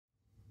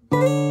You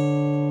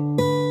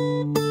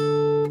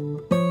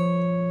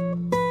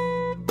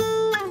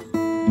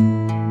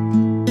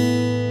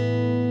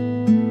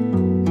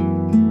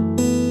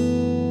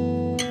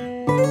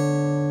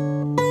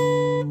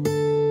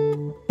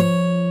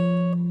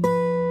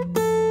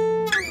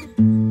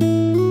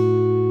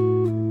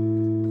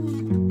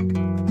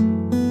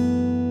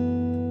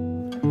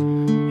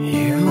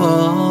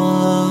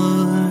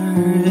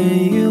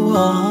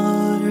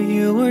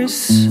were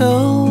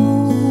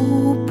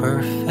so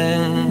perfect.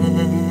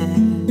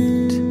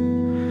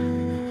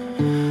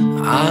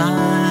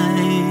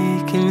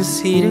 I can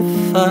see the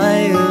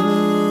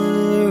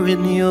fire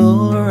in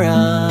your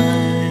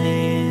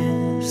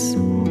eyes.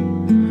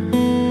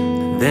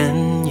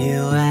 Then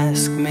you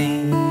ask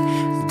me,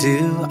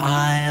 do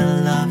I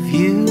love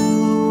you?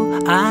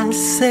 I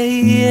say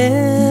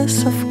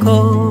yes, of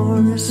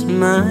course,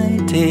 my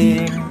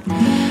dear.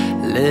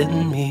 Let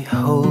me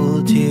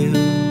hold you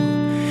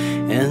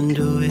and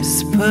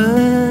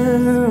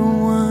whisper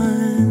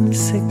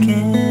once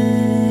again.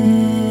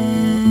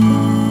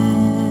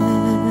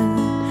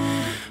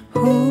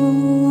 Ooh,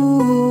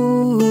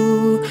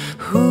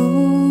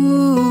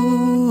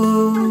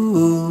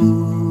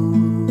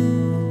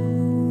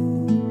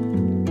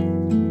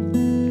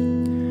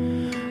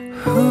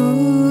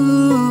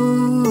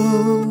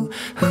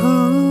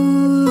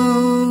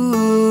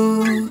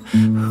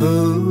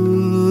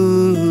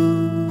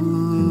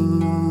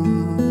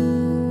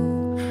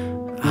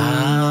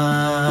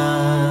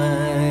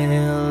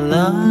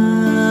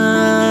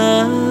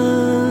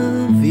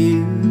 love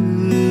you.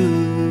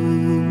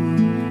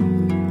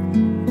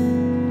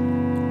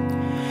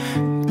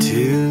 Do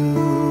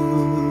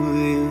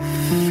you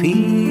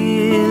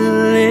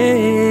feel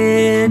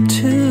it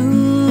too?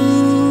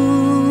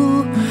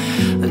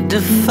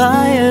 The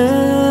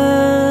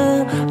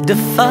fire, the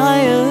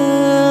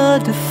fire,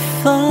 the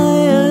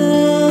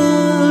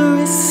fire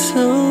is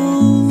so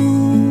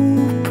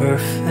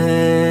perfect.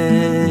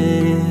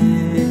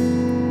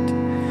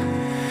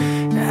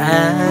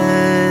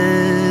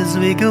 As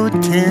we go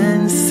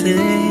dancing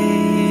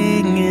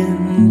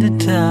in the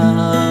dark,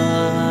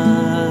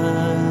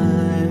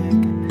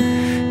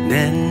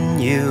 then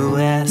you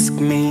ask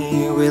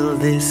me, will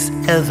this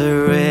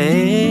ever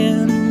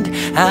end?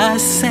 I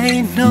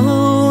say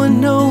no,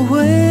 no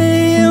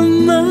way,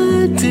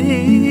 my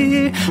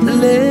dear.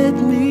 Let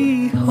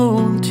me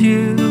hold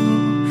you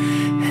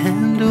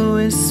and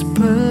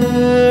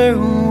whisper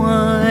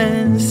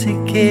once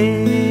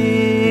again.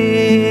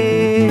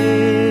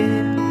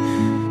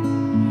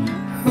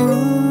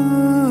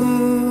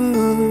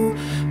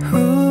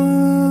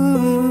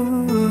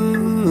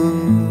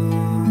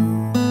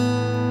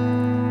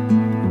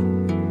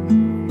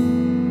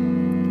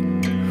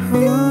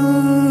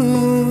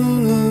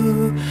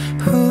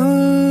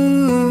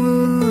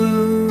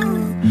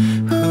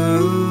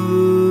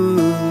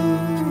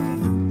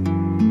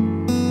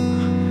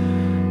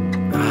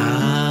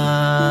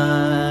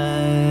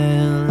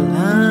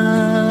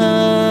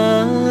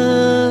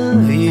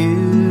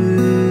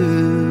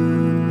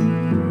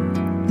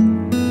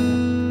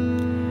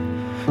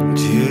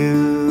 Do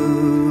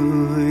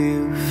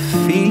you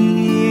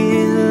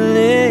feel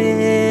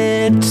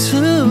it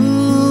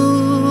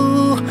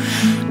too?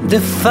 The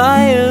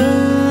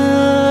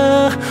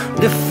fire,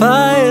 the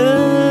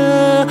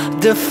fire,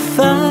 the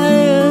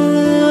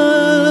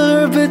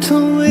fire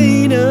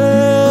between us,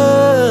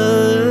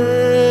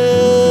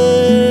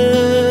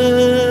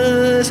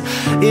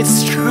 it's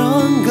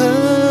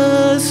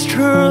stronger,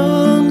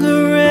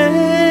 stronger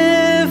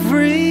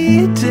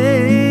every day.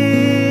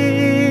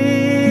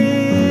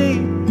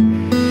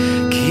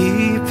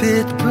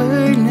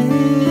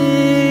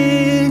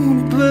 Burning,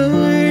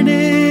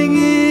 burning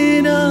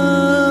in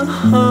our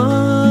hearts.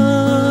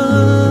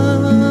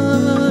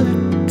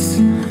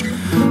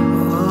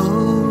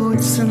 Oh,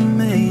 it's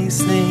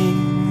amazing.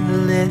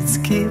 Let's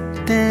keep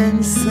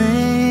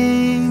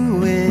dancing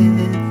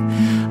with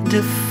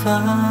the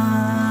fire.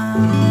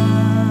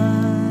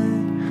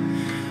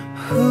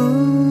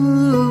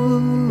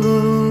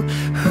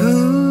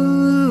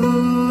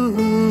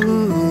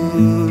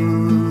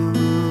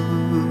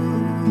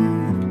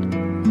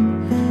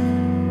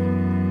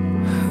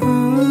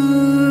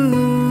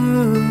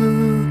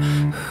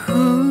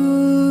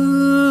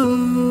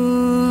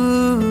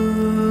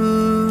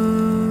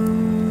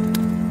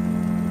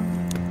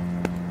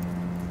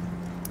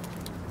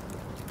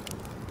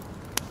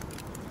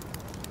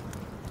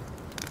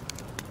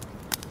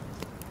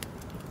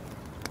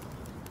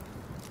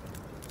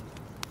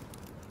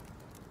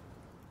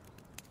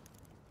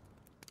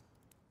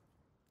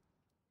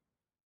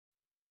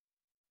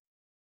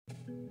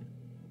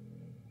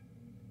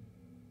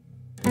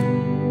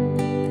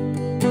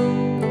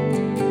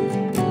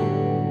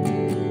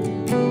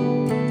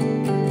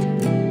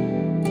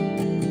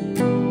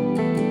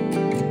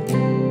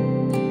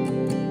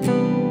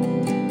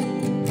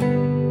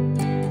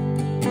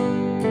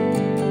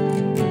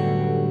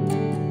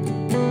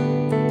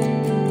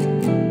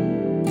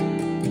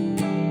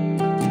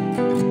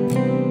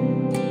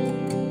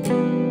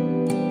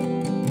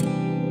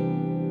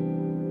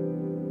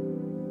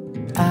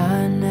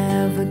 I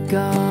never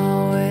go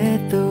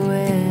with the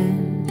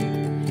wind,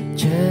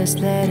 just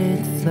let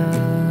it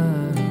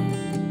flow.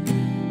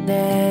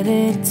 Let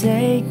it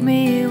take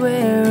me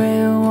where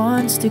it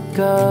wants to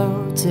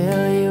go,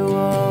 till you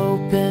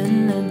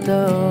open the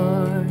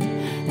door.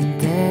 And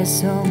there's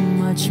so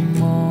much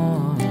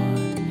more,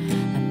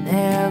 I've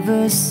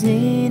never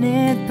seen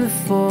it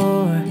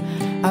before.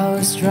 I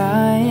was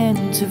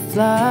trying to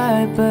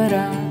fly, but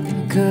I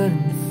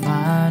couldn't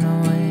find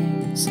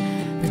ways.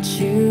 But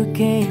you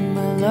came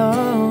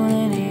along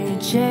and you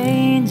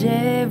changed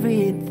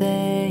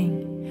everything.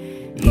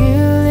 You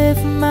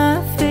lift my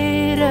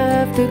feet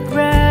off the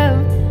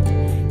ground,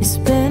 you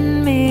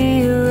spin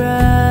me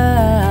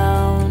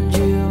around.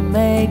 You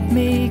make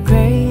me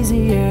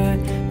crazier,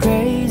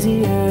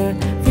 crazier.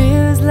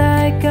 Feels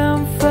like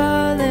I'm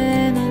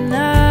falling and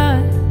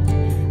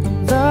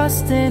I'm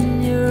lost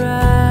in your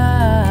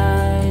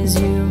eyes.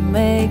 You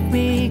make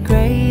me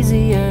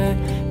crazier,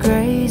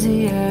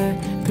 crazier,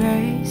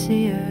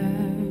 crazier.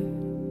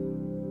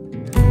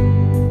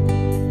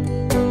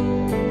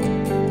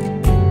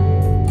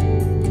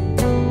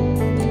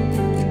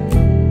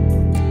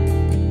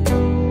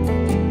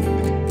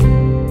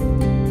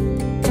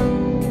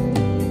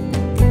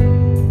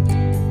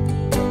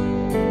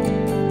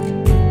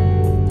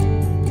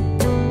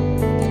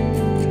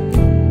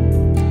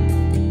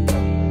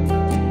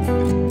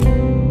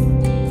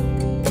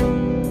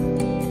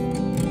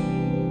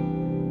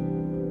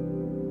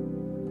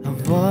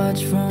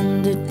 Watch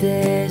from the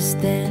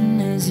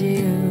distance as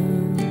you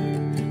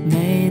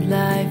made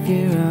life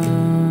your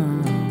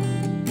own.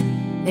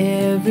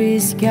 Every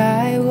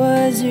sky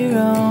was your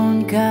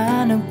own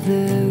kind of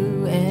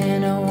blue,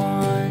 and I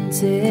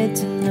wanted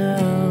to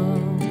know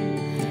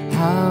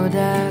how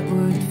that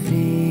would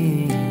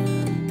feel.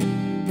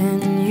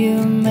 And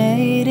you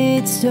made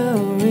it so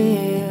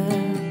real.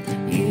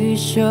 You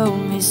showed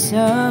me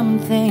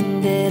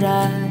something that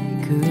I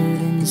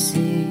couldn't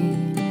see.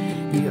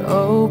 You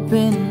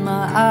opened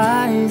my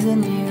eyes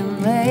and you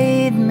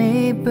made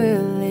me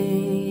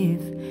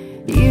believe.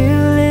 You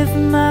lift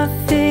my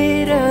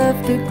feet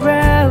off the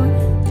ground,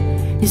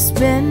 you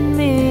spin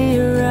me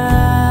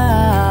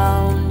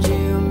around.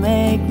 You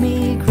make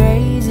me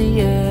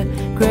crazier,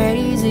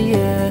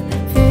 crazier.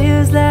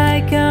 Feels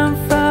like I'm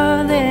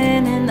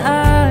falling and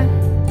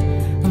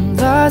I'm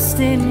lost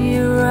in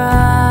your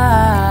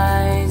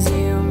eyes.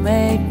 You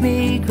make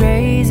me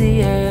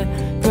crazier,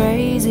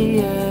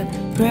 crazier,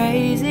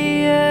 crazier.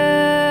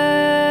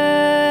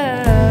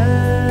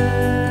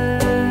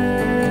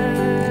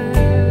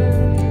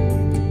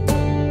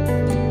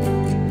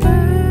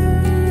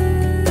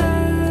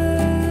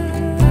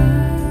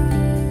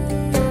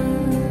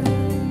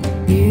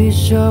 You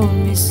showed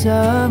me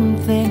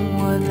something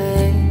what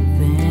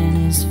living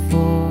is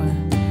for.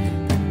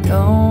 I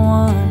don't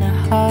wanna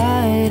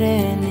hide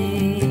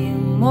anymore.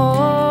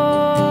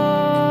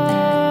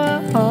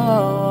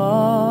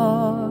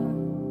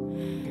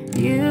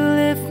 You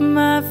lift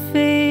my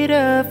feet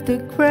off the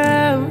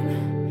ground,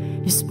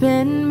 you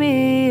spin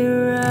me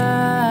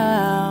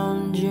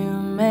around. You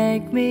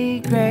make me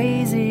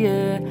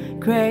crazier,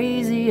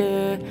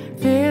 crazier.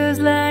 Feels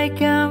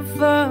like I'm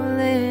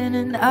falling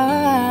and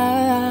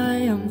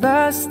I am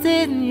lost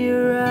in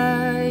your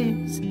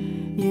eyes.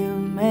 You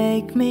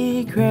make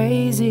me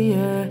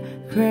crazier,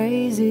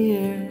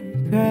 crazier,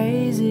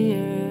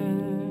 crazier.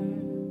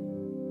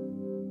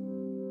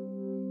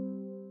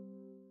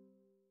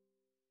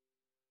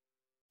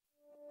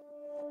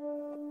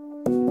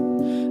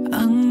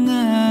 Ang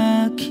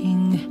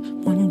aking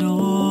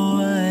mundo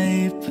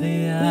ay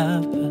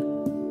payapa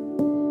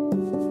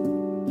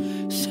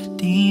sa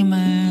di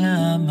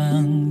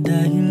malamang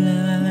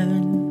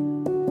dahilan.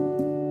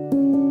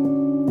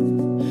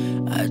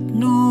 At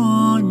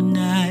noon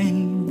ay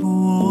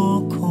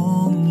buo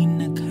kong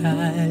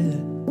inakala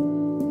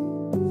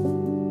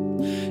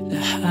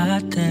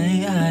lahat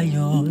ay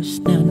ayos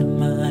na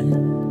naman.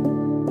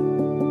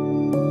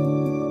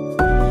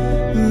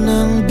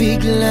 Nang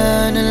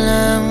bigla na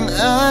lang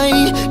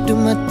ay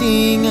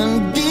dumating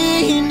ang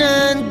di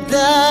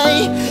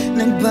hinanday,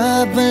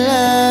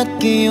 nagbabalat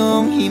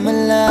kayong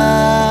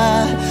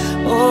himala.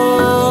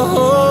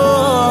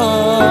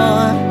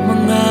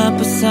 Mga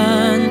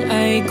pasan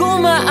ay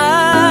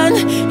gumaan,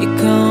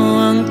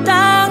 ikaw ang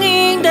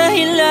tanging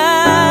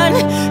dahilan.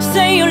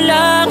 Sa'yo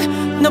lang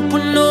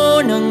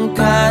napuno ng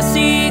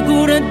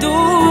kasiguraduhan.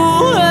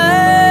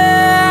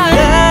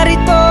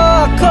 Narito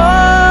ako,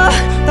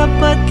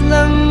 tapat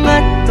lang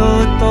at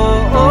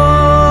totoo.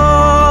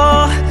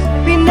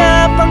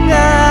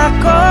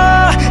 Pinapangako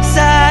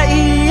sa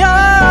iyo.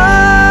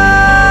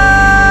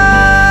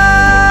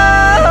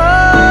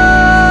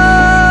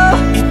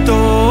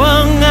 Ito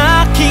ang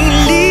aking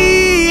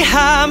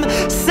liham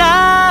sa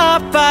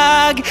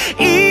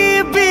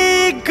pag-ibig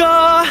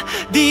ko.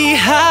 Di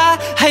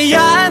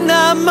hahayaan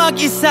na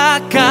mag-isa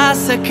ka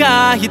sa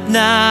kahit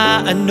na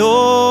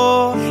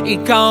ano.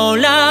 Ikaw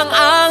lang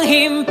ang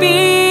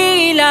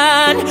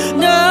himpilan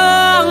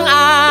ng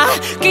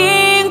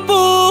aking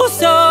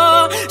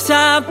puso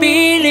sa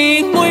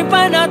piling mo'y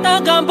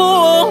panatag ang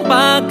buong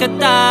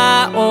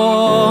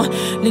pagkatao.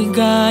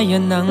 Ligaya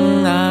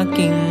ng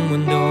aking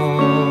mundo.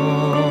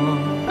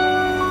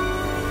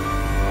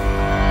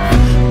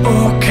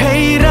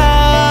 Okay,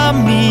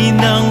 rami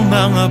ng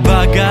mga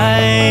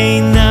bagay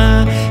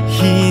na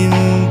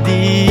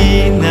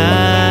hindi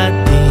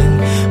natin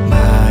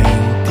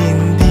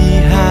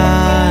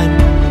maintindihan.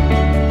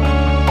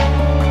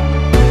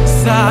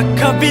 Sa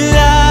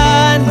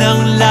kabila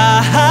ng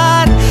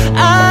lahat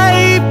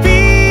ay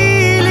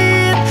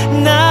pilit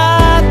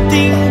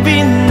nating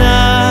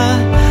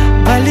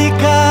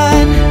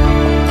binabalikan.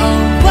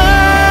 Mga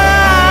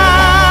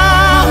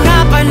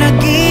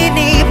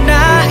panaginip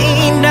na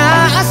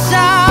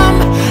inaasam,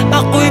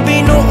 ako'y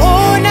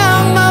binuo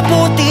ng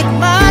mabuti't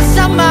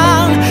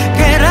masamang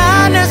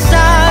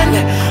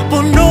karanasan.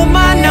 Puno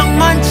man ng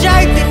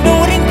mansya'y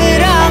tinuring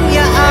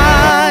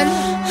karangyaan.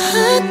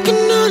 At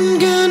ganon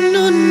na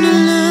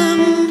lang,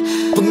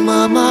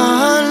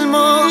 pagmamahal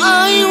mo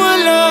ay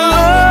wala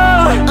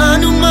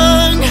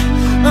anumang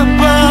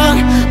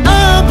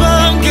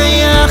abang-abang.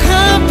 Kaya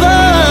ka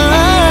ba?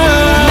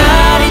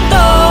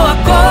 Narito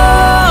ako,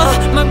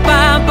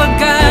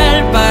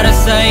 magpapagal para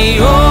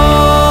sa'yo.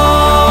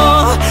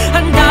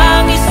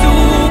 Handang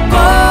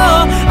isuko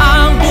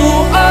ang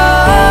buo.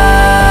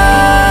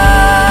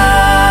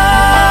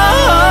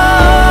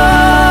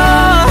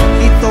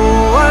 Ito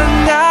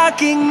ang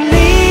aking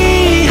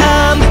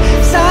liham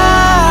sa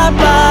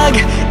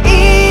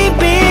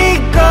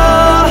pag-ibig ko.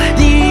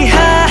 Di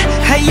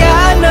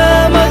hahayaan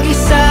na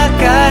mag-isa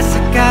ka sa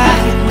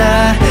kahit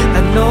na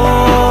ano.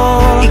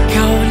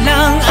 Ikaw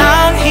lang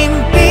ang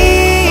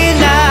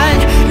himpilan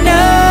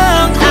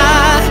ng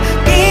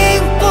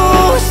aking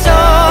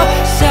puso.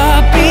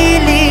 Sa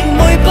piling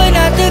mo'y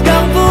panatag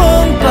ang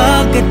buong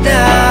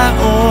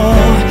pagkatao.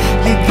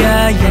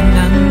 Ligaya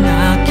ng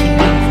aking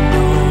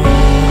mundo.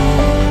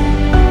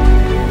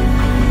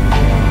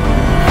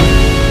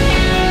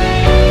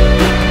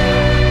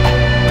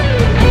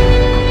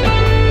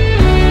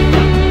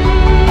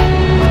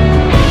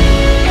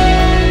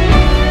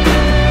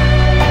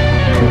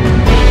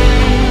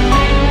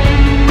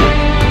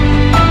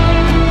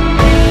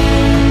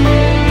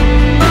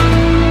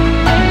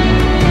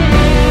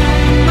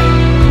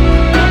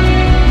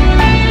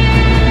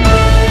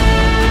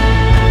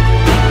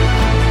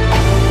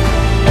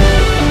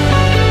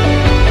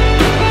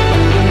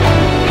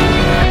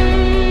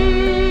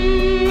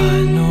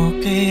 Paano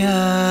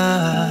kaya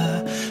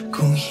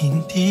kung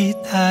hindi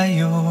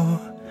tayo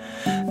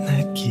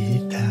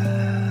nagkita?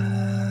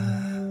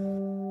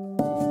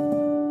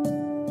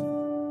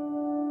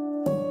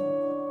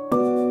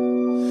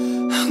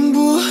 Ang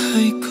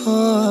buhay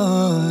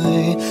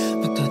ko'y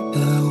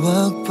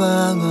matatawag pa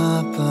nga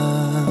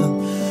bang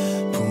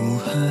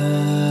buhay?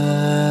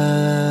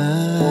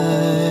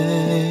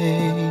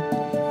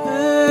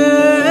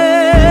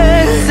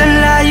 Sa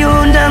layo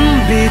ng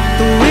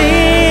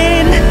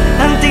bituin,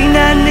 ang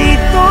tingnan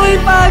nito'y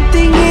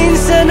pagtingin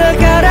sa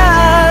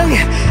nakaraang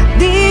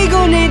di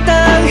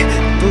gunitang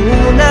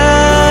tunay.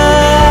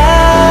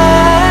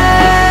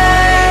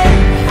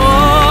 O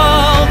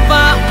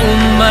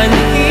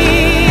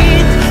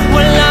paumanhid,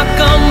 wala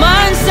ka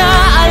man sa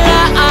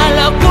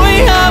alaala ko'y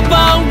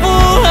habang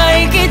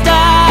buhay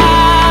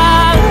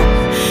kitang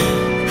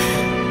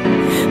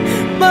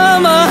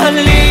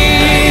mamahalin.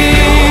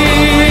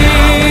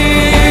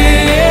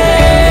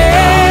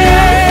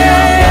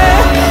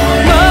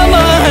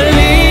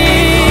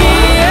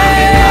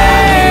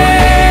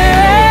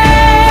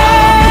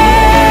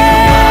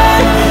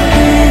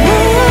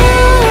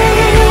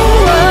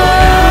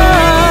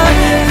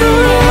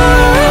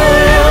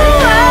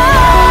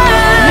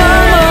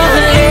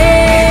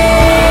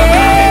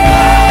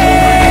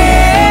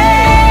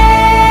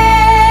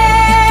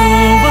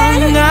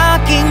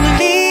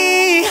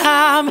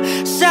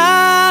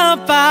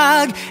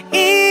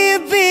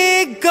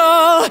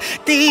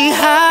 Di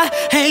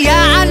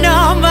hahayaan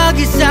na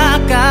mag-isa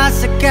ka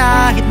sa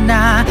kahit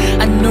na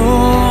ano.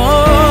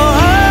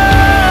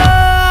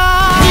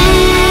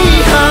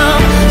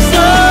 Liham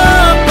sa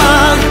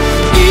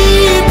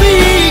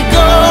pag-ibig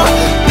ko,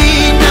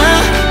 di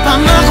na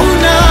pangako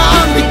na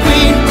ang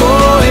bituin ko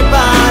ay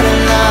para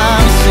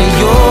lang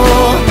sa'yo.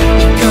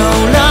 Ikaw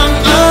lang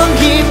ang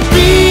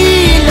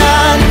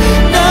himpilan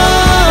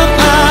ng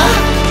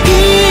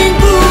aking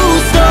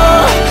puso.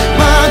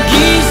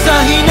 Maging sa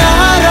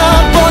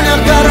hinaharap o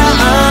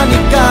nakaraan,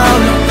 ikaw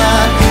lang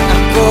at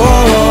ako.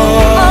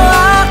 Ang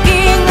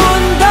aking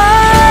mundo.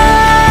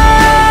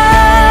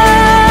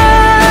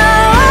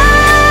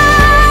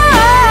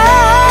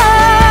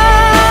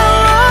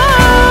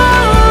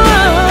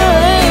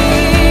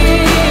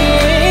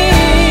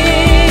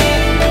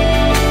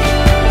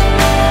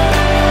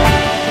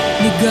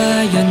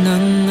 Ligaya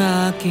ng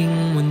aking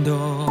mundo.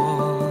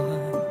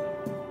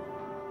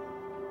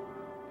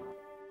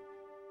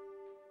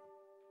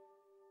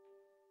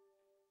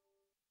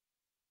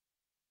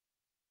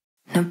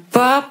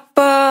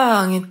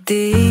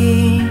 Napapangiti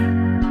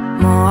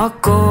mo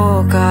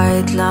ako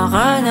kahit wala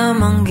ka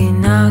namang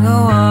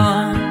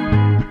ginagawa.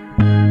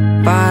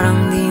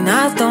 Parang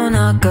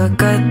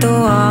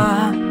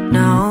nakakatuwa,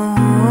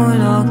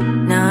 nahuhulog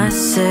na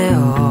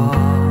sa'yo.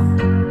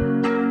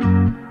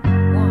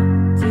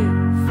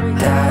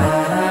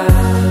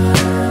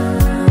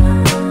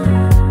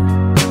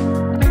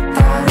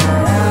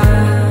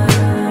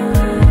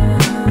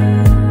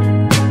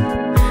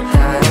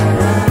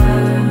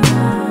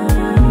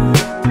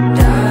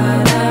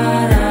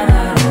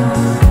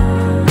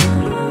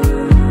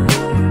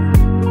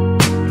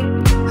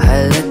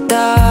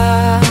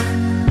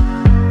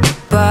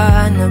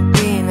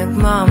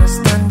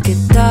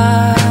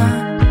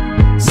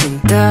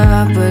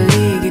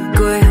 Paligid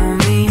ko'y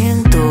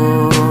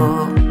humihinto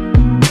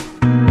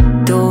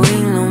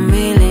tuwing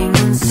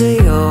lumilingon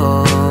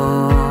sa'yo.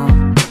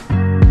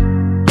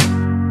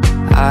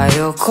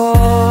 Ayoko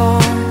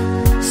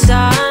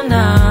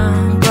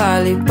sanang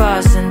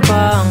palipasan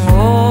pa ang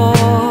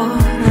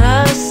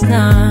oras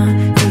na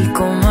di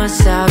ko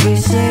masabi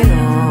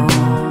sa'yo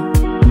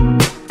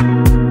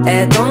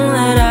etong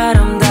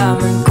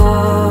nararamdaman ko,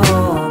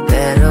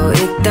 pero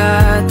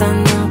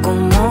itatanong ko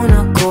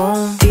muna kung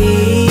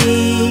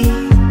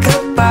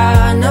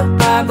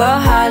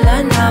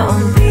bahala na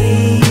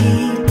unti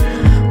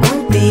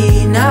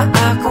na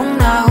akong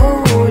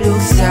nahuhulog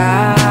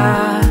sa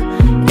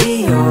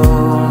iyo.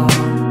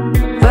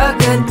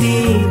 Bakit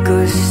di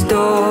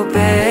gusto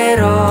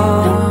pero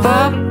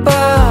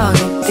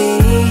napapangiti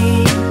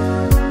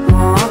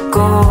mo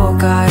ako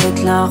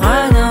kahit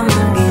laka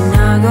namang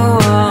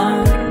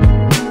ginagawa.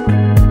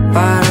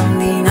 Parang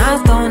di na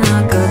to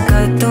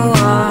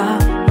nakakatuwa,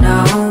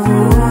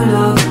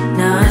 nahuhulog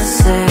na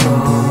sa'yo.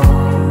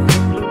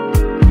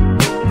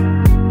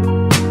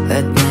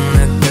 At nung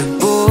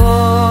nagtagpo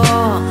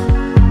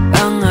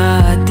ang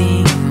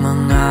ating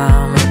mga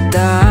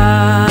mata,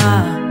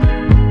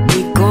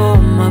 di ko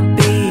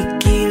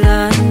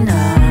mapigilan na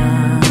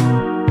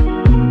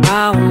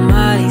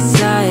umalis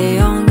sa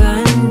iyong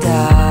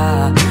ganda.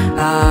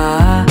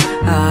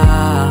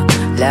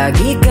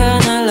 Lagi ka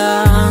na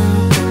lang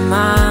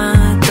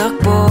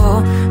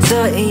tumatakbo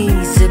sa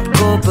isip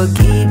ko,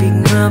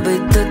 pag-ibig na ba'y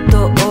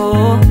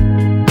totoo?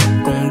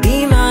 Kung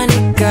di man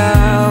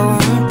ikaw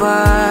ang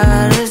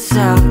para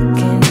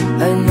sa'kin,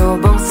 ano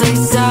bang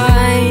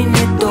saysay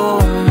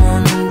nitong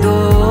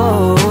mundo?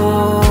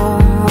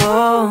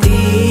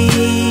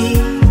 Di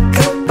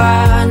ka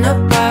pa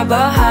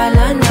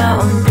napabahala na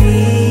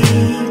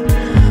unti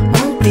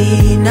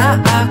na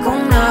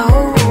akong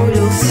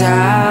nahuhulog sa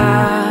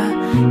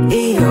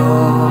iyo.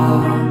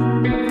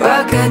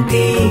 Bakit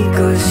di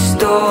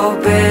gusto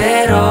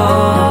pero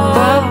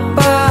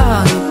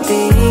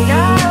napapangiti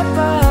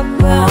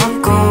mo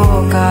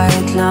ako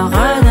kahit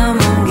laka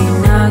namang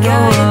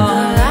ginagawa.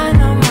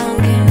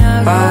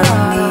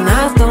 Parang di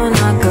na to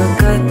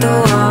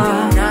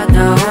nakakatuwa,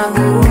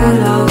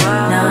 nahuhulog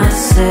na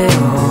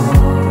sa'yo.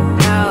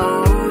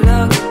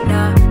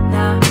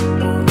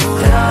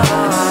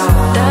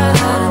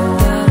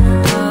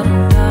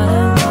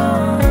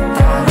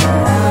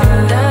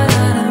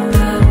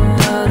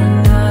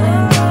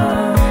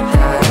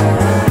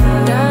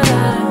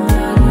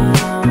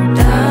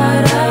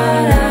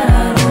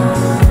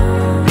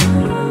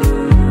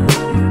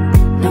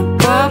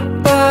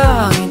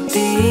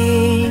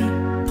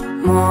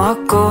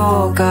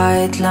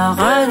 Kahit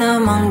laka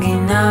namang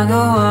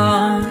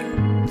ginagawa,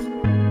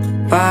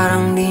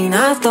 parang di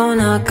na to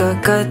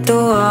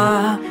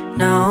nakakatuwa,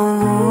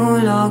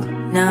 nahuhulog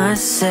na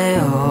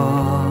sa'yo.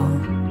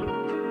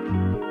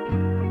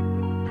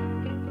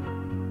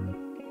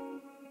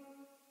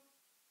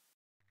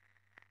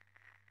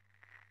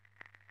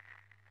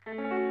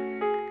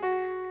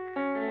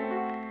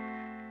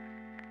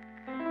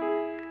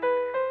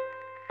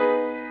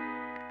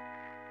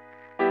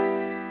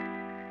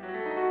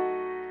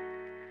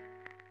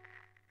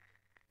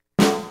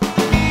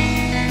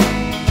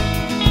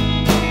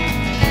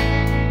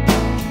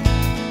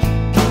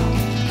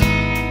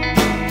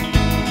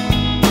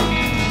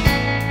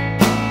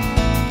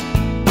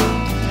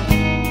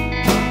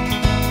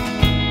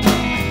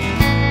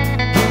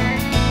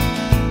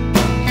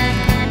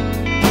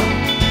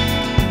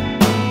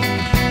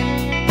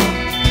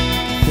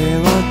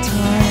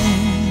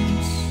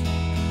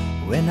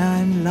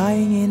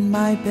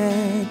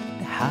 Bed,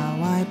 how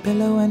I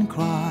pillow and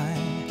cry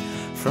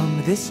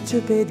from this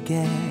stupid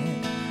gag,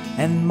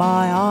 and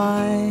my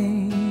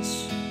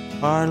eyes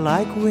are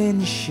like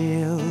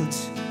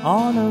windshields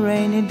on a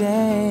rainy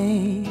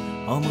day,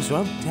 almost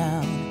rubbed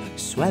down,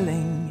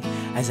 swelling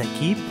as I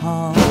keep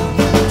on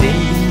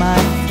digging my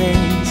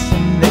face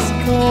in this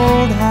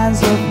cold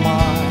hands of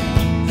mine.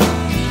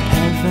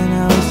 Heaven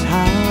knows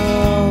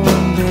how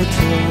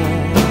bitter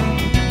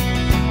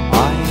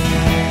I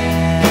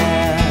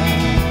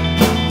am,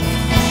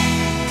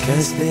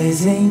 'cause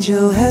this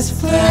angel has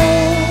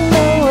flown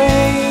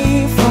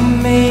away from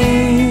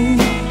me,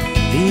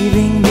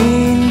 leaving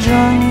me in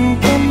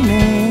drunken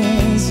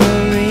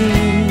misery.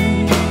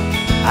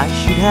 I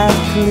should have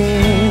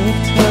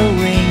clipped her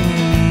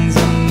wings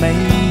and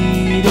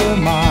made her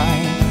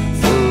mine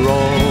for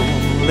all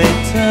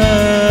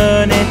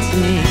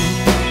eternity.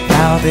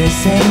 Now this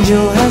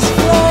angel has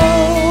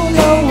flown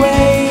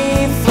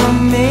away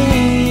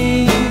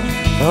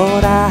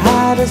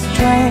the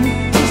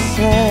strength to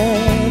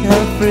set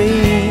her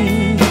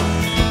free.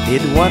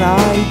 Did what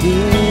I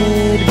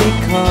did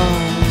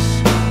because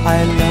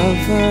I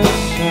love her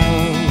so.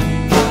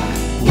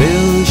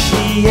 Will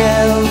she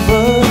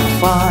ever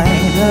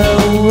find her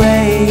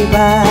way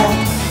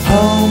back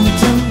home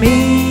to me?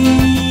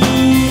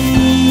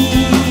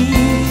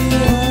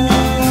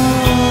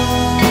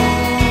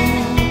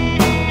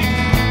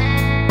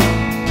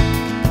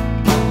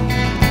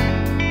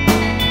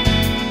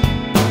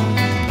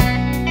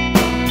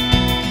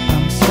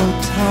 I'm so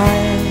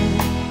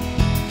tired,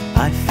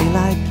 I feel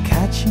like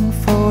catching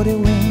 40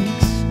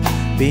 winks,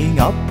 being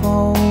up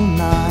all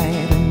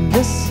night in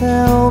this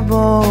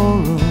elbow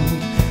room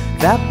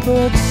that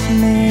puts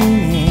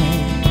me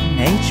in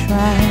a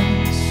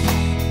trance,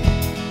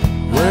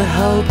 where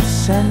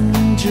hopes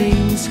and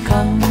dreams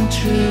come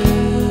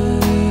true.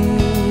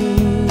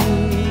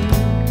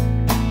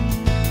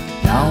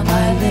 Now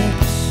my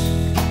lips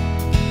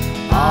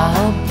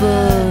are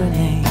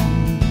burning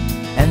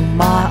and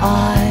my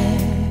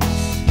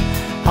eyes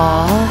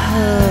are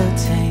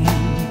hurting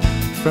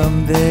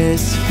from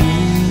these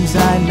fumes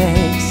I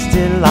make.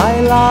 Still I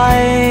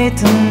light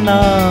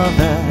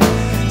another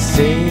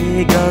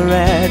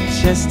cigarette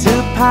just to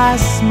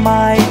pass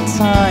my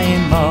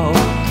time. Oh,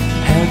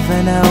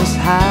 heaven knows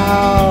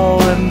how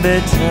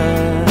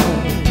embittered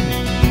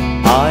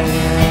I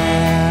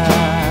am,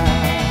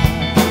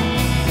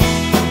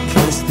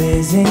 'cause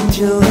this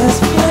angel has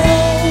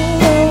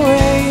flown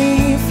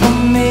away from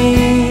me,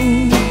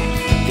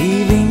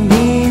 leaving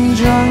me in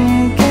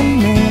drunken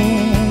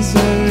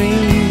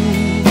misery.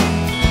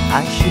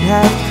 I should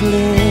have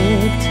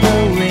clipped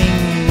her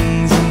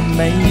wings and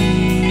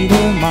made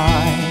her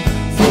mine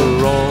for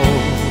all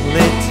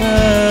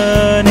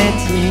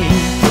eternity.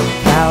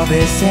 Now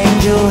this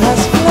angel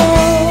has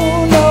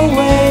flown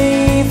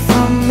away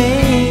from me.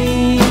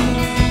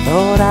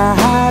 Thought I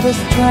had the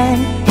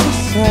strength to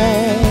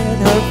set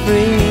her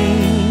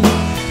free.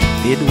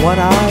 Did what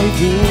I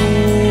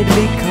did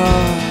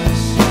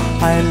because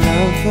I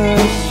love her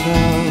so.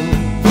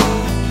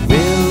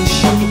 Will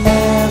she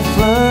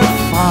ever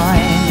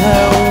find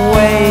her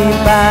way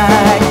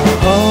back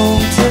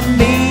home to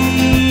me?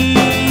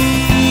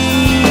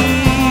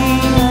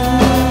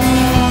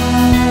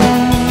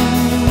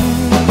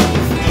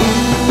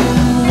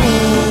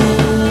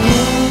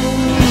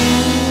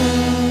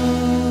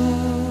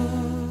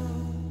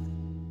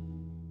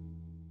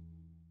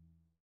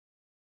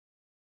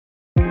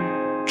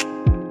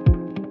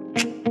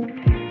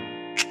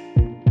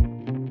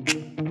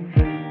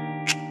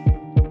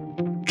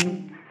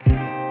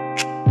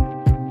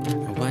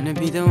 Wanna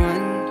be the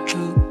one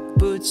who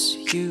puts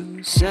you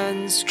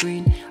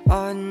sunscreen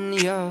on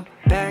your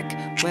back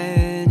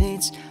when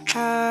it's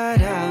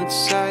hot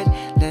outside.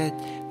 Let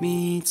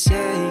me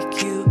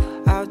take you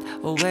out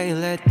away.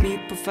 Let me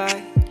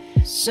provide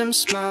some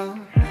smile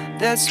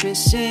that's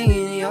missing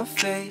in your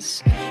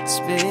face. It's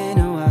been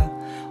a while.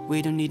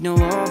 We don't need no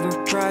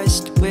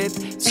overpriced whip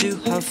to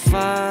have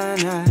fun.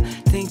 I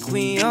think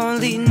we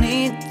only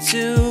need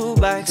 2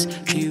 bucks,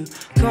 few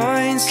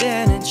coins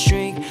and a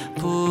drink.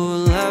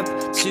 Pull up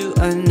to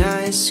an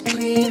ice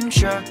cream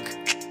truck.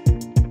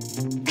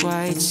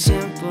 Quite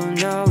simple,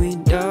 no, we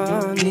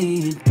don't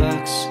need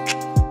bucks.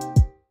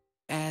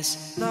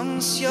 As long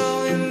as you're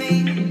with me,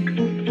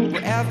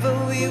 wherever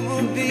we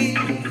will be,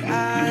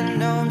 I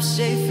know I'm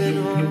safe and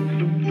warm,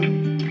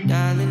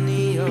 darling,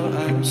 in your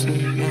arms.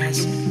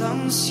 As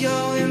long as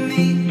you're with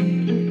me,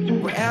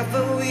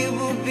 wherever we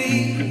will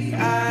be,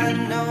 I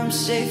know I'm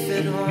safe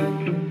and warm,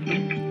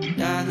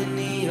 darling,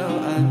 in your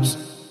arms.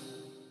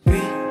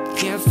 We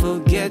can't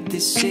forget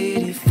this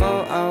city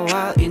for a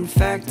while. In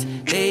fact,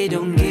 they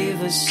don't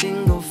give a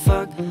single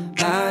fuck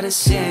about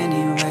us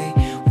anyway.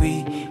 We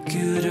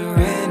could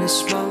rent a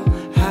small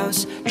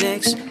house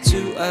next to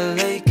a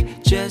lake,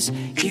 just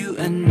you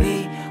and me.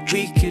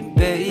 We could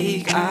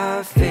bake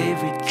our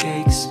favorite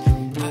cakes.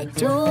 I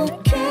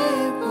don't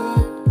care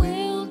what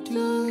we'll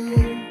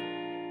do,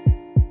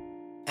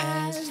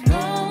 as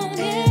long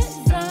as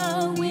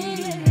I'm with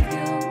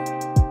you.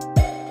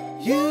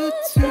 You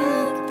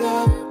took the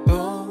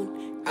bone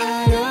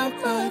out of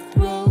my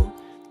throat.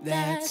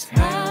 That's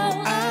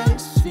how I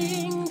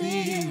sing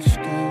this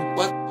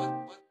good.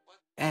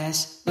 As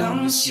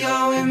long as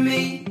you're with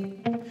me,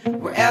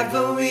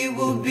 wherever we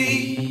will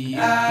be,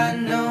 I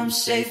know I'm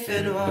safe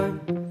and warm,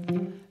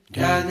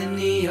 darling,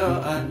 in your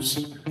arms.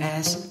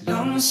 As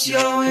long as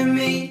you're with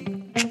me,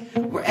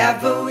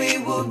 wherever we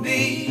will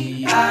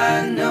be,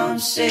 I know I'm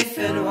safe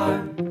and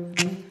warm,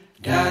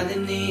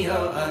 darling, in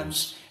your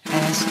arms.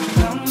 As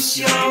long as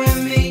you're with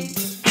me,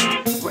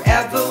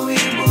 wherever we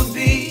will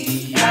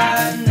be,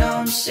 I know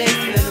I'm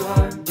safe and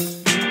warm,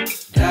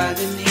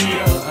 darling, in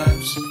your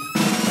arms.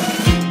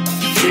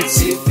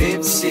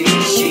 50-50,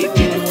 she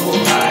beautiful,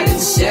 hot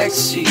and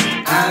sexy.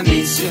 I'm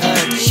into her,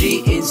 she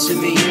into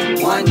me.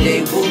 One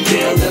day we'll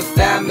build a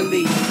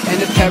family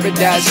and a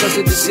paradise close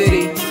to the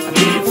city. A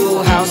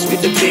beautiful house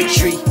with a big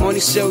tree.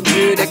 Morning so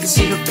good I can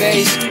see her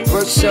face.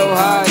 Work so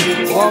hard,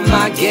 on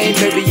my game,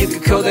 baby you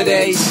could call it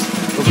ace.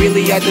 But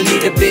really I don't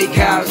need a big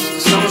house.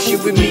 As long as you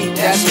with me,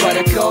 that's what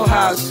I call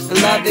house. The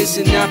love is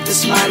enough,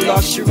 that's my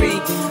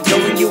luxury.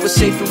 Knowing you were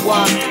safe and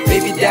warm,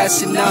 baby,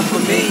 that's enough for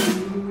me.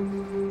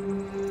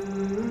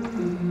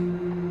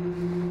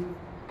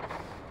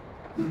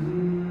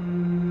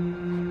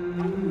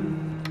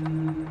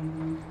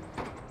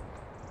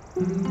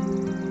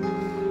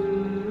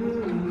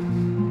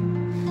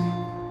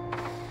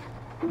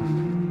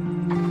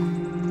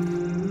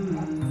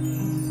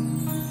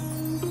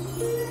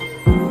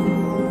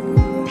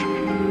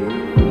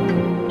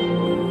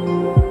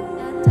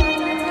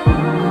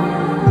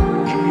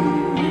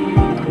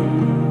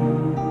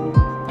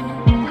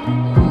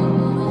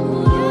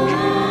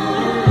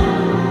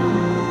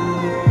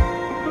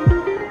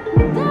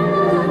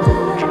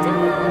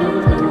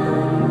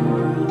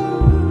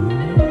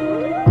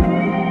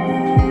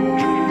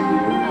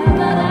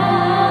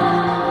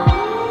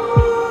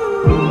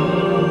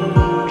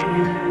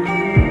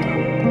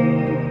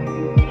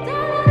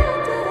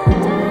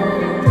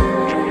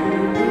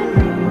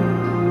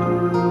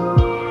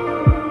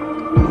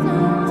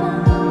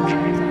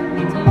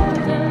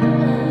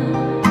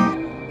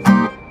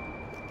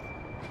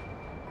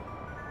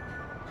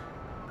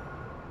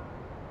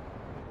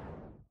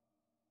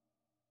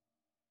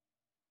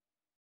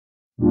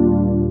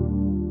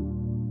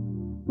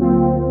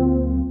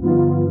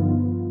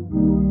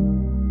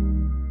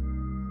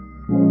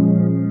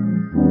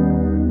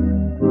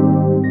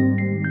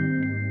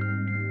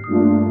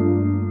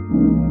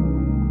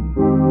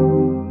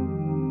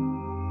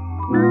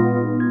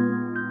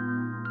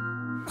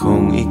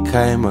 Kung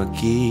ika'y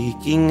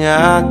magiging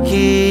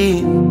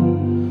akin,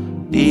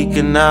 di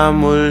ka na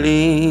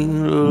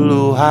muling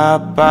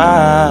luluha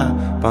pa.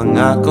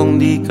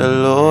 Pangakong di ka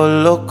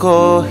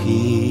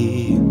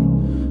lolokohin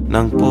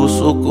ng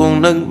puso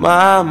kong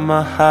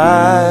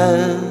nagmamahal.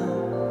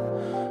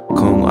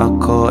 Kung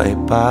ako ay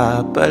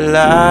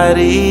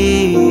papalari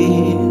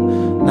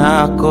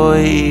na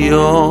ako'y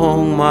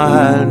iyong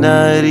mahal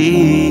na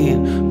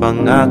rin,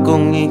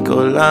 pangakong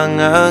ikaw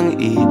lang ang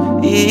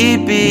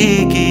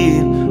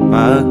iibigin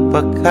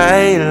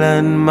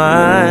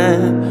magpakailanman.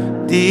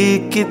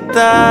 Di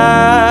kita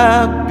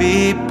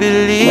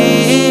pipilitin,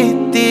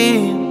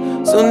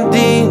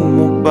 sundin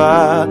mo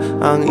ba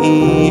ang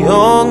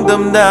iyong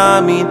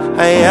damdamin?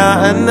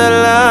 Hayaan na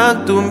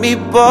lang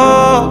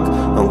tumibok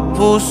ang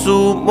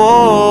puso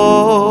mo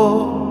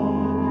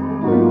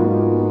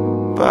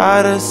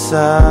para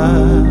sa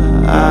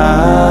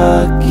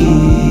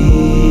akin.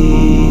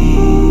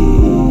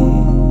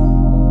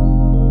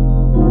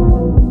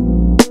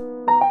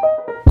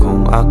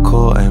 Kung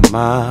ako ay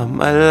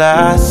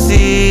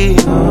mamalasin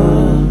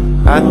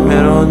at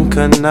meron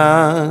ka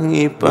ng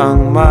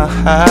ibang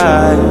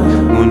mahal,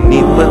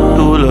 ngunit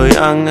patuloy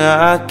ang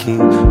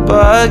aking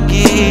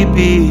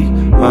pag-ibig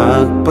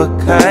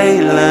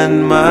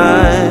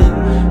magpakailanman.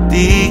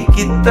 Di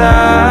kita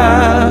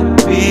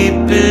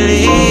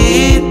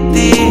pipilitin,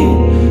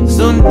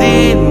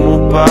 sundin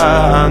mo pa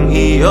ang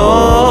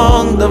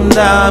iyong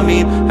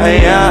damdamin.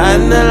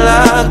 Hayaan na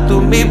lang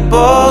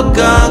tumibok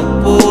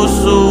ang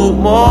puso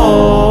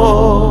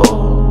mo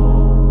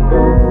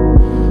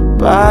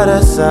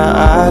para sa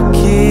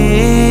akin.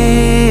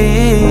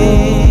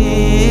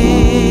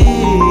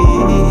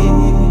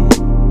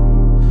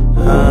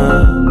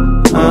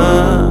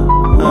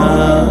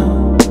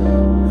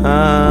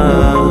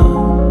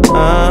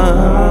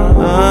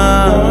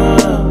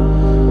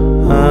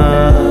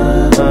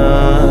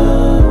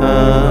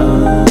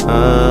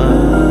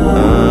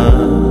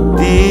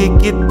 Di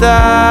kita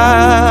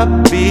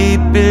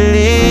pipilitin,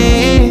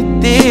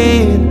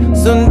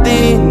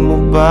 sundin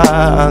mo ba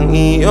ang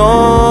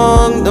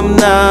iyong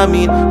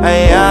damdamin?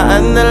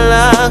 Hayaan na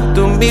lang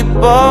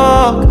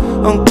tumibok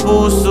ang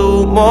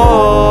puso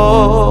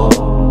mo.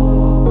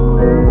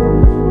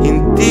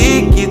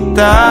 Hindi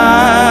kita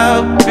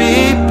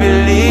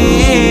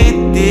pipilitin,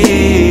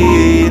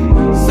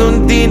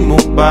 sundin mo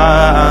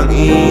ba ang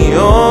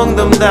iyong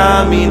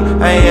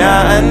damdamin?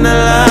 Hayaan na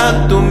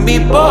lang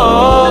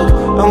tumibok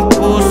ang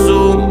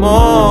puso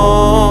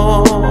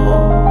mo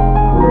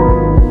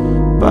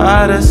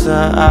para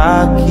sa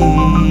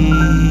akin.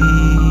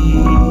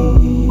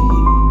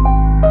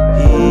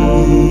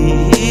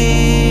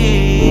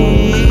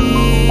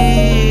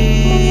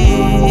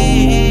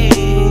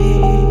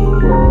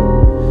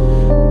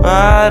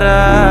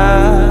 Para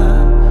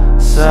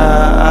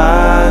sa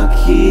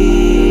akin.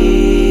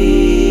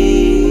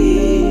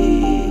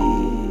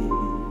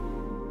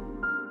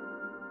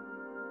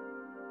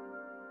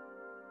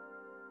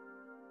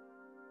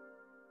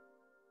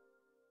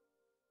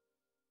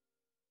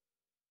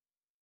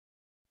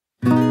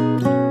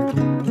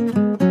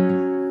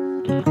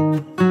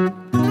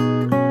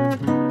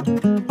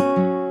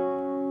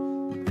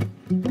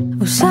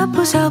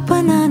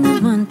 Usap-usapan na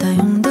naman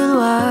tayong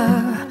dalawa,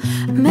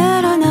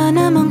 meron na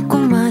naman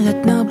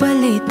kumalat na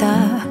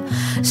balita.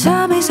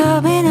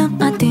 Sabi-sabi ng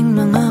ating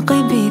mga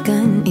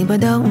kaibigan, iba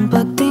daw ang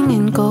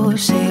pagtingin ko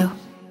sa'yo.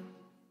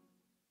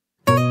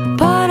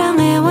 Parang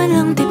ewan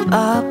lang,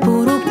 tip-up,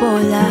 puro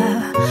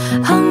bola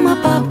ang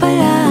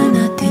mapapala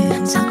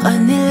natin sa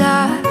kanila.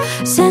 wala.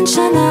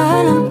 Sensya na,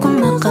 alam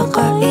kong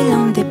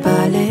nakakailang di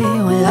bale.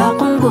 Wala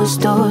akong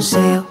gusto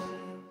sa'yo.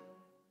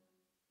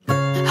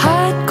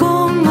 At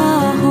kung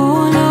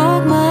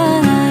mahulog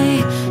man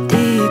ay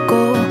di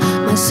ko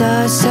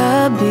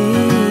masasabi.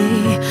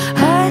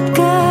 At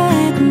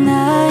kahit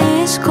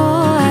nais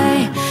ko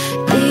ay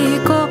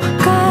di ko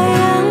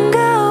kayang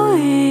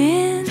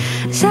gawin.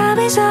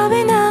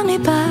 Sabi-sabi ng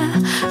iba,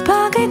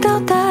 bakit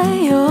daw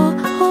tayo?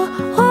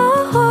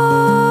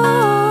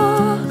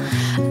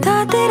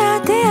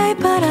 Dati-dati ay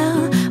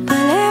parang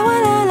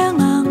baliwala lang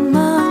ang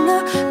mga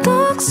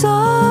tukso.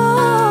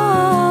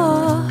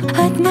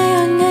 At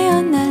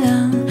ngayon na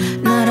lang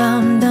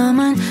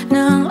naramdaman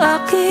ng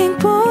aking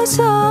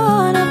puso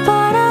na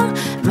parang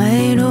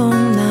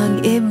mayroong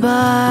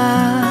nag-iba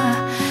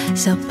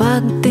sa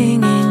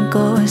pagtingin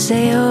ko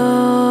sa'yo.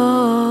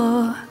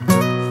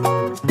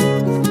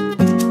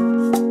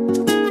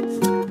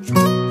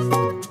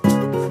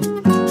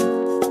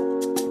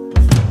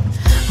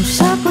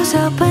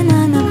 Usap-usapan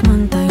na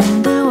naman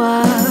tayong dalawa.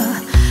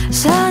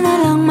 Sana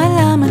lang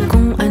malaman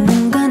kung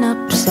anong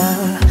ganap sa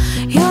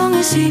iyong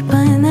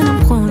isipan. Alam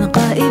ko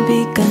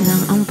nakaibigan lang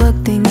ang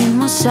pagtingin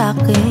mo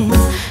sa'kin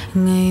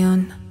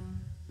ngayon.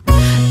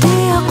 Di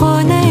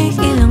ako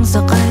naiilang sa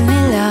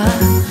kanila.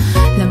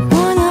 Alam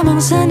mo namang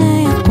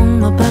sanay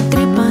akong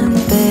mapagtripan,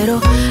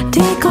 pero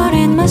di ko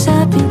rin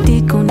masabing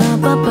di ko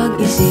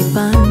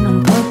napapag-isipan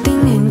ang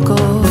pagtingin ko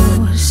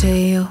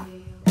sa'yo.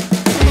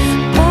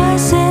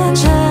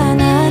 Pasensya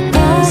na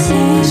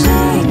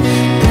tahimik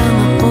lang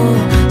ako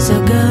sa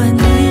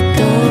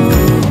ganito.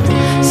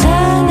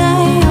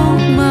 Sana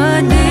iyong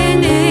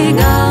madinig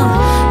ang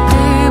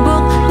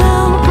tibok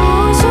ng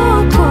puso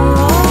ko.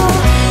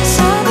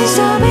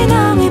 Sabi-sabi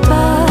ng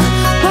iba,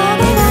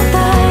 bagay na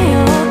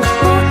tayo.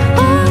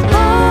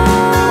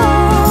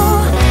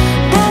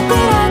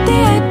 Dati-dati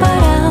ay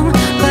parang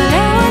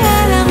baliwala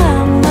lang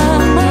ang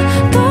mga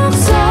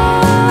tukso.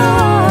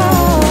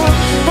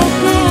 At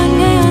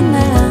ngayon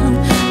na lang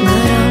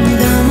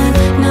naramdaman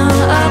ng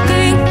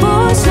aking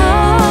puso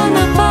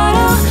na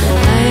parang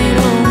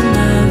mayroong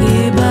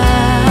nag-iba.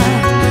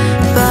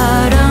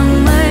 Parang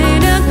may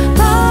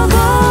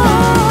nagbago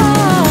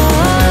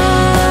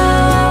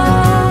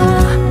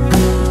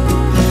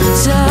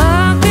sa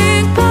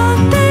aking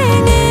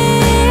pagtingin.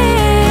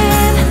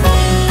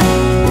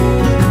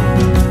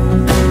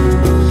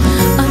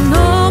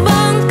 Ano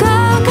bang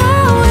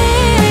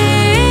gagawin?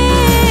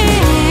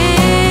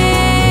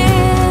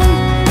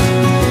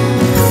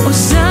 O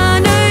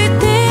sana'y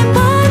di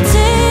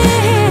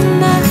pansin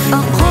na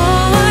ako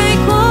ay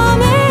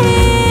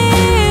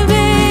umibig.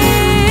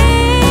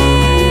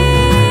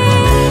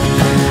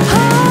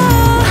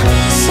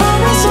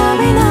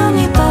 Sabi-sabi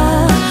ng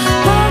iba,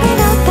 bagay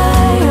na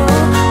tayo.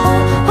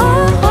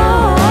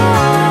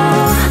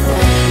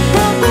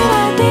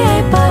 Dati-dati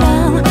ay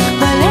parang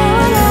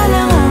baliwala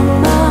lang ang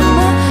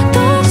mga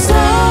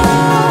tukso.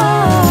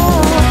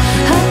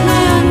 At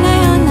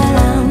ngayon na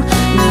lang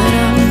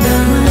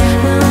naramdaman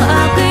ng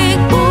aking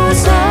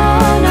puso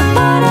na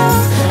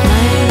parang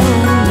mayroong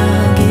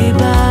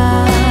nag-iba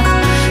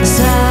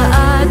sa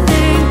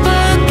ating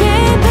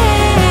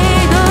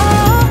pag-ibig.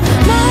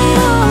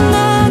 Mayroong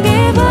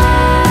nag-iba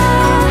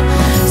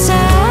sa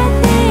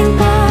ating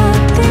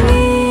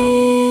pagtingin.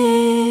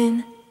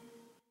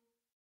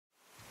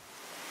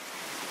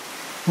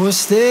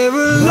 Was there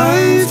a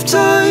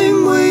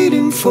lifetime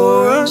waiting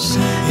for us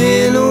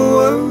in a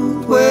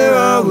world where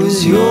I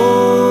was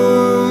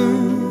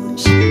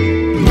yours?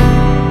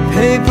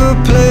 Paper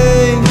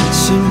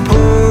plates and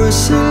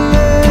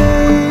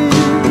porcelain,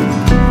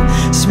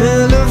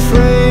 smell of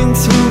rain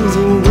through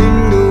the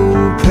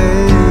window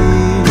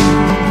pane,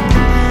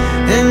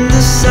 and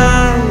the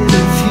sight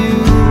of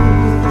you.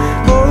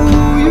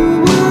 Oh,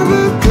 you were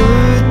a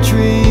good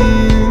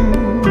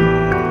dream.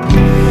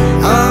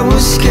 I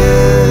was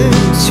scared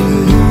to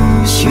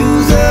lose you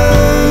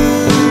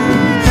then,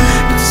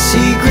 but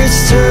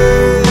secrets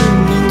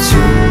turned into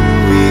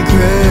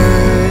regret.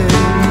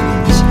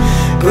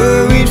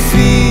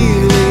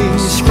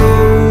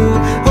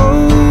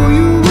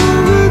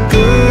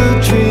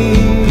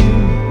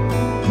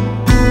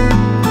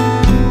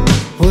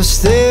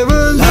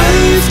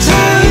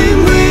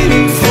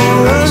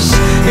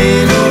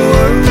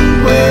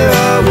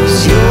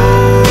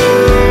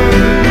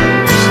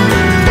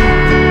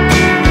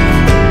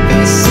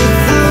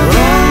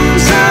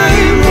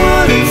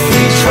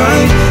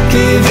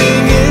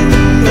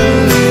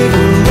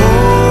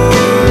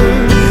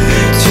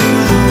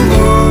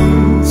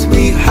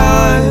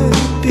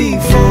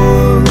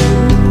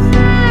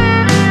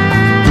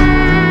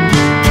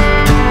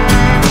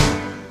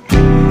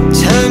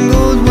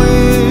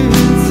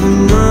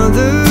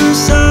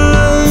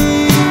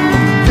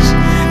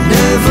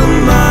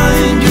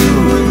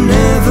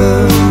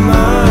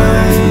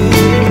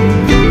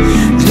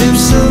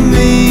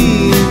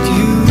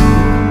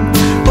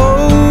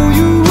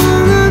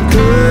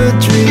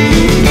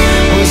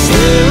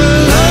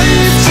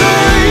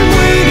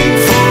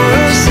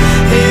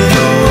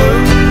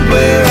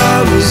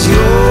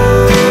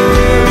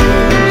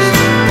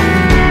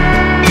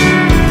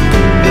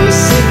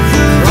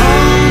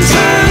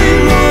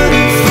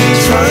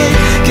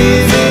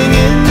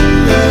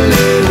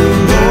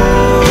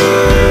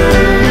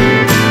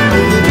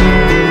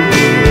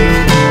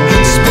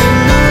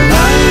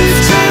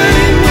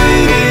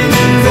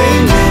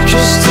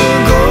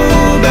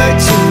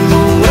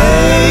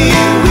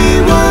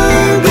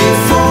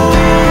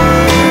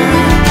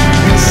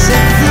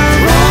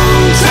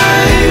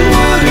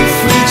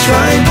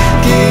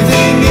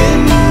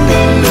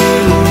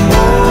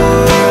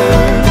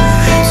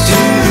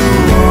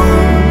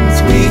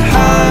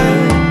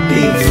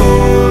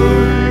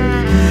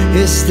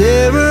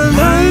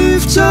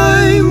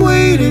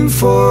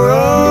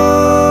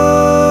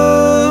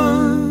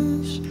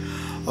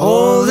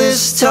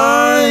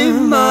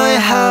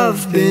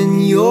 I've been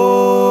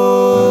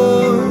yours.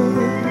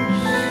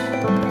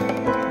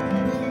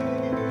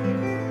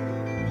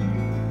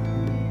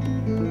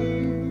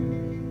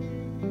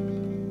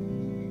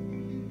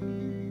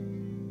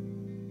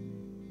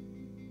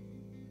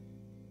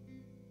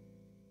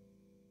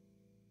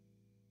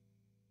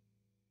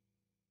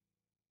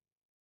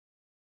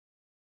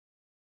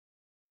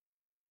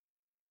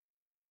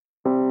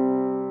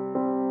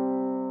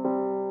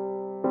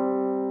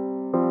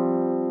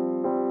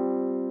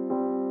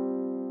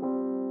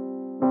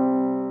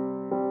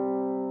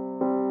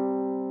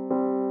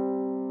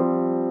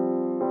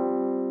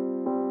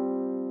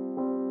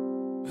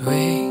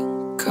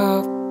 Wake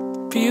up,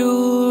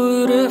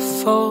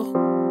 beautiful.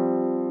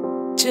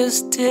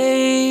 Just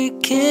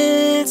take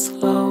it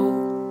slow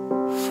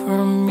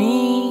for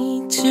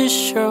me to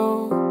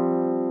show.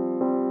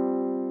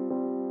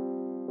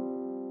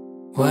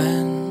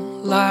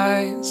 When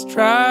light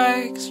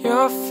strikes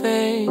your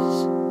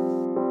face,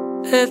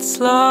 it's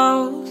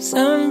love's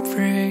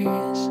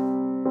embrace.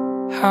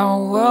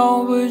 How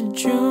well would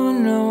you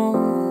know?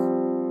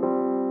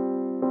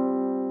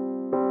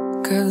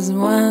 'Cause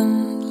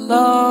when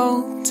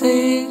love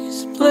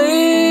takes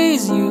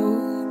place,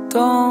 you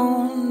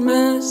don't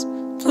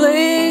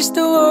misplace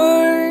the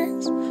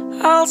words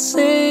I'll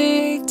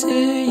say to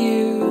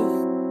you.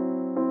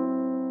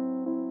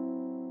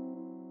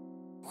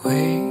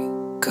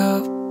 Wake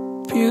up,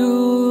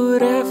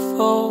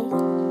 beautiful.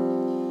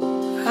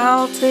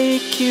 I'll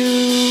take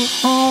you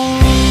home.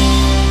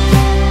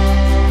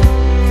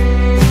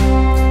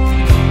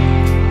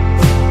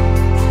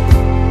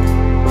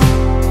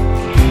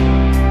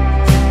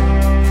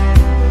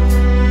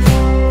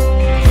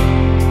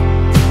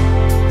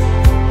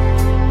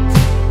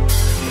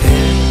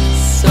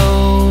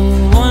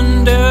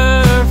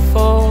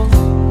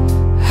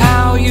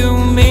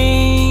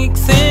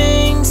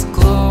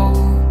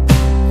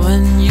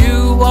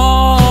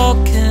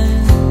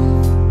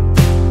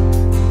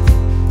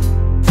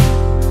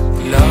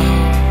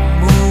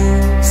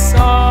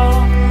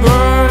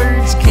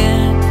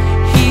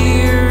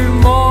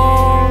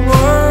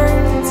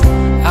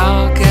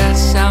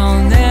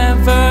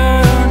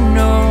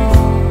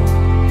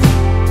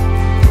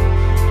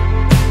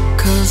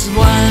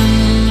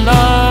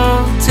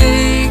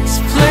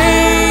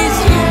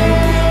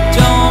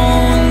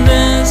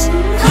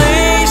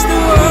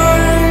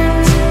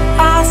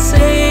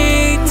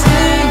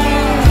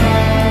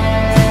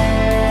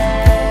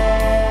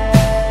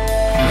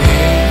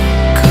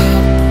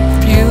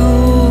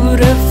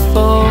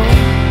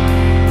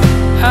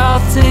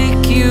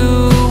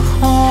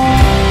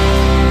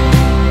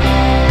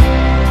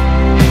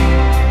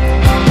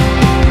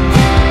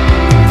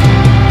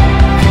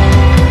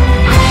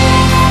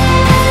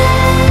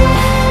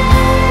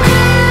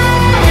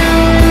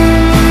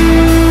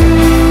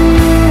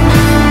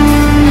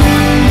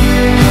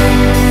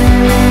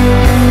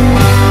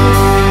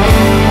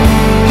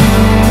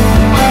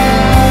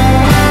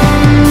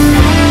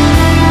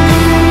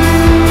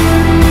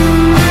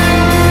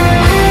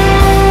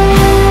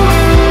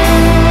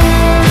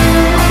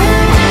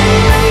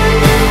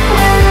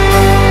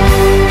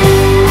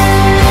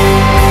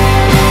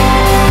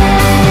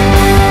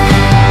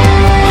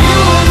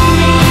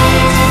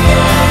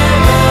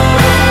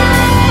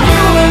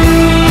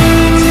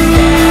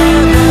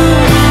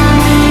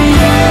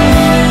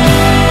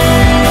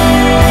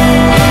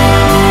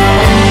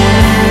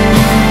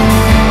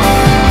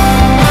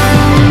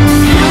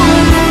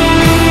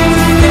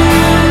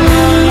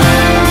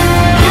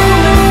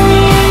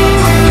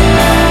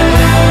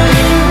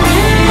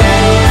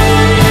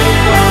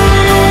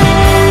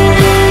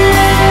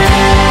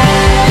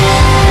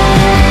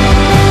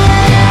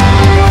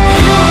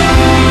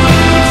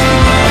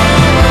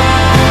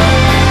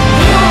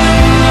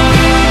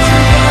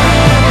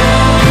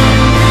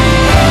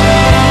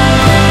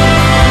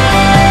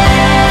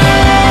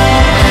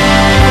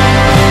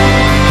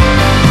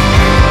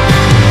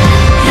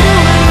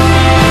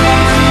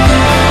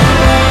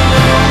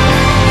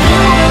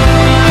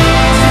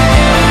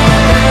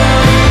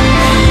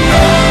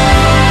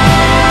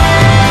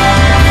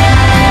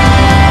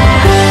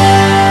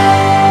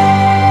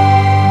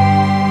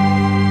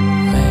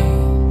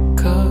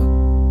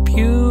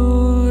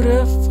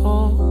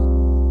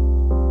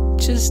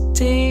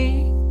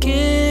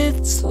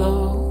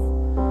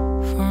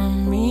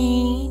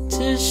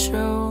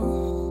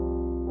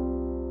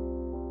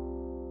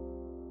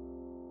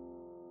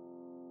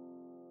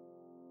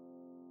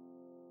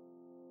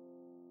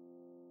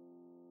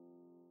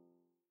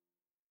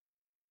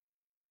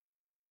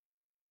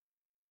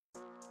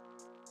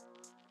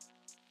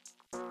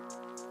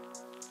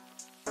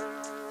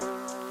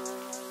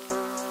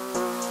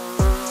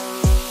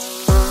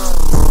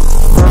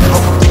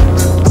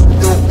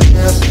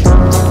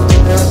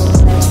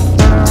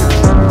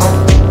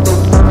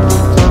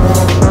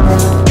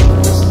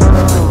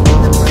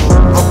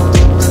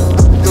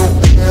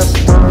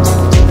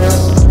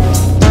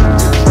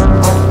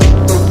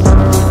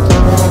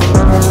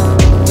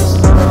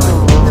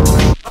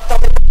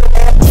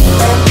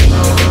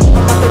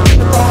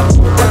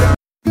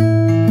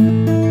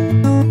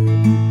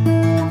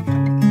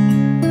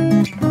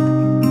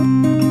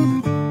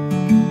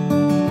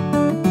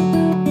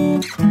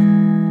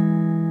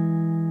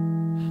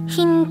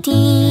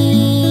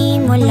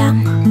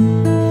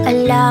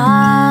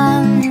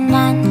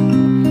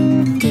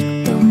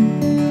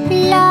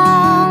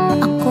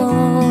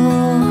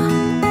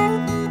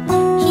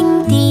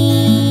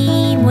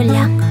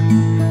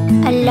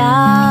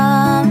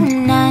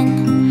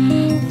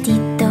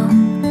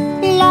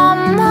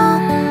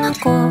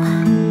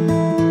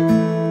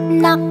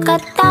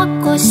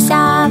 ako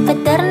sa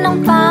pader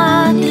ng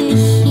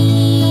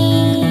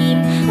paglilihim.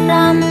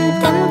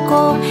 Ramdam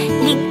ko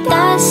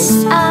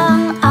ligtas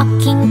ang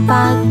aking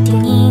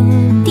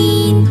pagtingin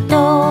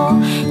dito,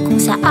 kung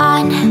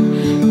saan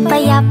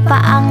payapa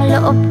ang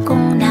loob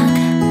kong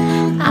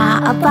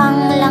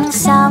nag-aabang lang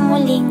sa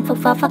muling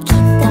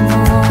pagpapakita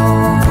mo.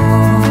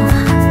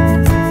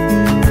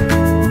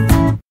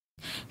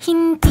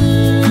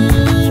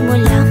 Hindi mo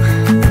lang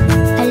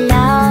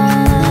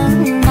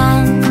alam,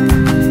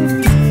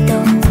 nandito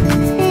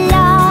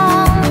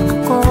lang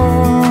ako.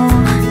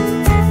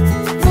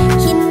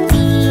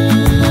 Hindi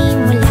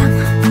mo lang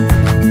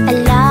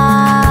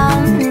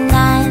alam,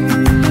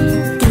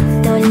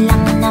 nandito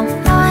lang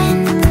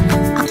naman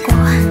ako.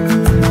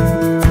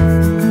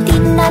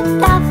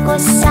 Tinatako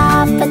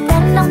sa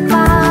pader ng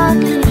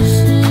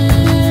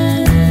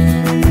paglilihim,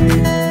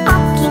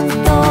 aking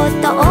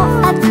totoo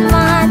at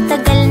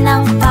matagal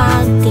ng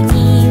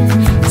pagtingin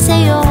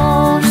sa'yo.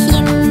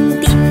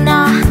 Hindi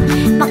na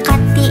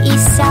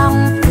makatiis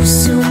ang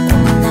puso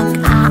kong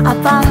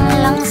nag-aabang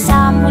lang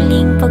sa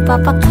muling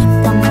pagpapakita